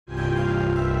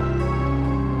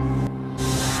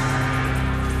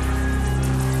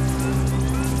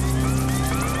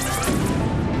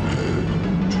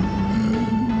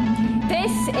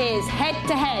is Head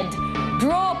to Head.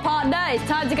 Draw partner, it's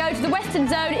time to go to the Western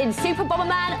Zone in Super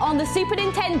Bomberman on the Super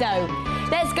Nintendo.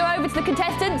 Let's go over to the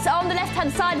contestants on the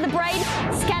left-hand side of the brain,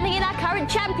 scanning in our current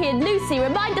champion, Lucy.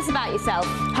 Remind us about yourself.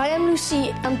 Hi, I'm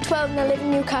Lucy. I'm 12 and I live in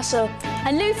Newcastle.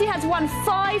 And Lucy has won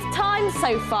 5 times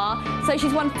so far, so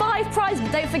she's won 5 prizes.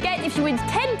 But don't forget, if she wins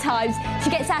 10 times,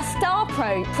 she gets our Star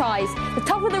Pro prize, the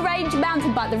top of the range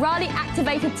mountain bike, the Raleigh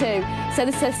Activator 2. So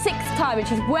this is her 6th time, and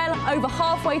she's well over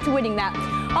halfway to winning that.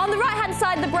 On the right-hand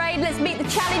side of the brain, let's meet the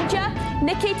challenger.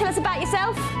 Nikki, tell us about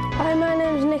yourself. Hi, my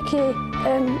name's Nikki.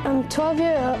 I'm 12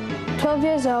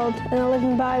 years old and I live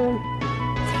in Byron.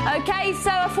 OK,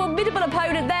 so a formidable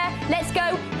opponent there. Let's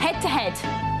go head-to-head.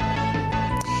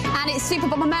 And it's Super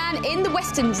Bomberman in the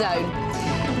Western Zone.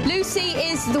 Lucy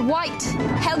is the white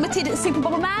helmeted Super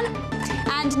Bomberman,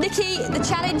 and Nikki, the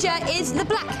challenger, is the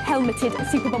black helmeted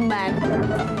Super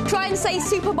Bomberman. Try and say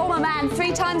Super Bomberman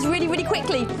 3 times really, really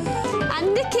quickly.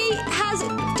 And Nikki has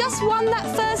just won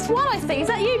that first one, I think. Is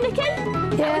that you, Nikki?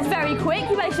 Yeah. That was very quick.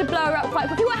 You managed to blow her up quite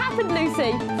quickly. What happened,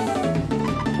 Lucy?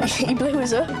 He blew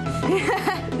us up.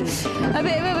 A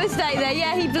bit of a mistake there.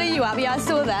 Yeah, he blew you up. Yeah, I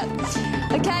saw that.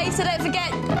 OK, so don't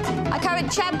forget, our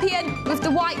current champion with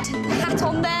the white hat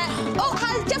on there. Oh,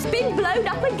 has just been blown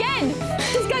up again.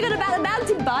 Just going on about the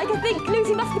mountain bike. I think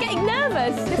Lucy must be getting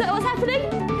nervous. Is that what's happening?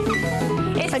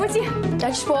 It's pretty... I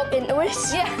just walked into it.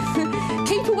 Yeah.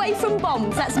 Keep away from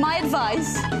bombs. That's my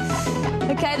advice.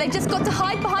 OK, they've just got to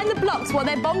hide behind the blocks while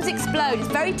their bombs explode. It's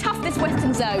very tough, this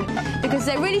Western Zone, because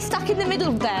they're really stuck in the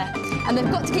middle there. And they've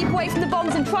got to keep away from the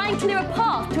bombs and try and clear a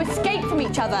path to escape from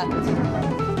each other.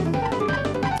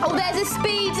 Oh, there's a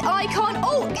speed icon.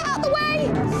 Oh, get out of the way.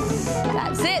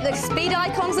 That's it. The speed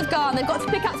icons have gone. They've got to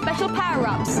pick up special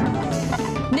power-ups.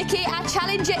 Nikki, our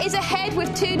challenger, is ahead with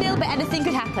 2-0, but anything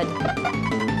could happen.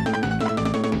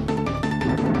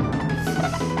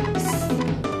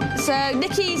 So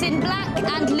Nikki's in black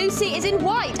and Lucy is in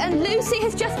white. And Lucy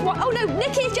has just won... Oh, no,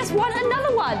 Nikki's just won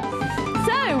another one.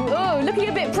 So, looking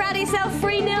a bit proud of yourself.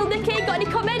 3-0, Nikki. Got any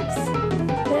comments?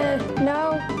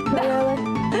 No, not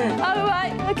really. Oh,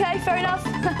 right, OK, fair enough.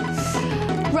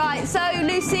 Right, so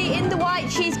Lucy in the white,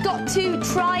 she's got to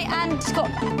try and... She's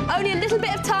got only a little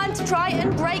bit of time to try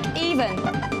and break even.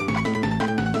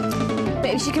 But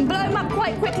if she can blow him up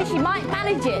quite quickly, she might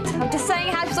manage it. I'm just saying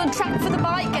how she's on track for the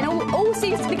bike and all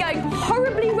seems to be going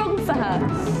horribly wrong for her.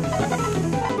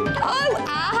 Oh,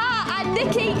 aha! And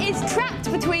Nikki is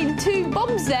trapped between 2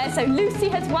 bombs there, so Lucy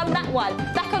has won that one.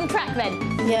 Back on track then?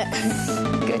 Yeah.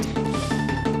 Good.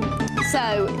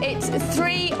 So it's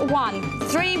 3-1.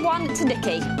 3-1 to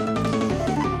Nikki.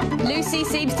 Lucy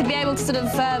seems to be able to sort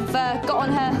of got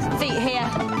on her feet here,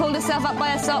 pulled herself up by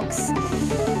her socks.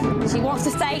 She wants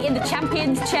to stay in the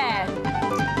champion's chair.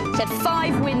 She had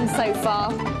 5 wins so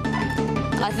far.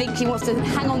 I think she wants to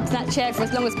hang on to that chair for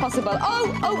as long as possible.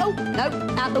 Oh, no,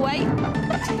 out the way.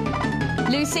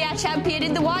 Lucy, our champion,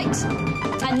 in the white,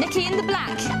 and Nikki in the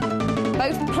black,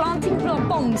 both planting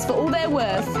bombs for all they're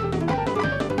worth.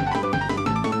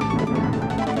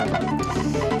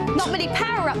 Not many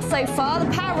power-ups so far.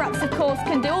 The power-ups, of course,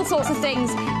 can do all sorts of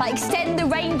things, like extend the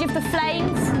range of the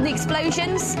flames, the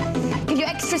explosions, give you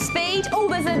extra speed. Oh,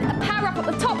 there's a power-up at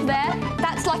the top there.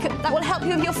 That's like that will help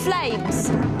you with your flames.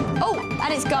 Oh,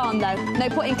 and it's gone, though. No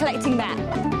point in collecting that.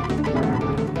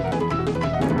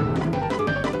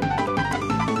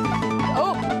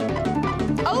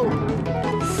 Oh!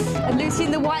 And Lucy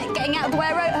in the white getting out of the way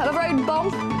of her own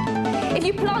bomb. If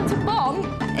you plant a bomb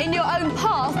in your own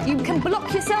path, you can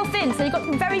block yourself in, so you've got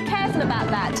to be very careful about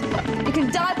that. You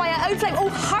can die by your own flame. Oh,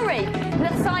 hurry! And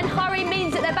that sign hurry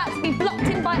means that they're about to be blocked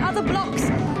in by other blocks.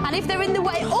 And if they're in the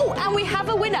way... Oh, and we have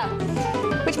a winner.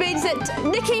 Which means that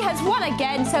Nikki has won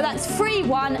again, so that's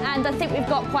 3-1, and I think we've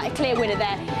got quite a clear winner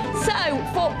there. So,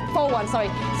 4-1, sorry.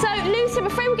 So, Lucy, I'm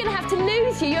afraid we're going to have to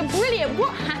lose you. You're brilliant.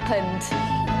 What happened?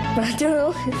 I don't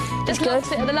know. Just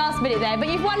lost it at the last minute there, but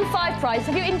you've won 5 prizes.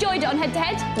 Have you enjoyed it on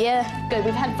head-to-head? Yeah. Good,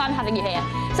 we've had fun having you here.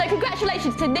 So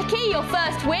congratulations to Nikki, your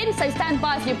first win, so stand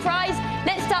by for your prize.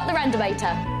 Let's start the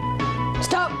randomator.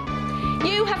 Stop.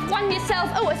 You have won yourself,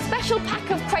 a special pack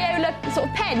of Crayola sort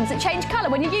of pens that change colour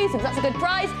when you use them, so that's a good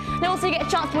prize. And also you get a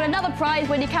chance to win another prize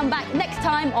when you come back next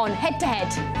time on Head to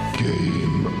Head.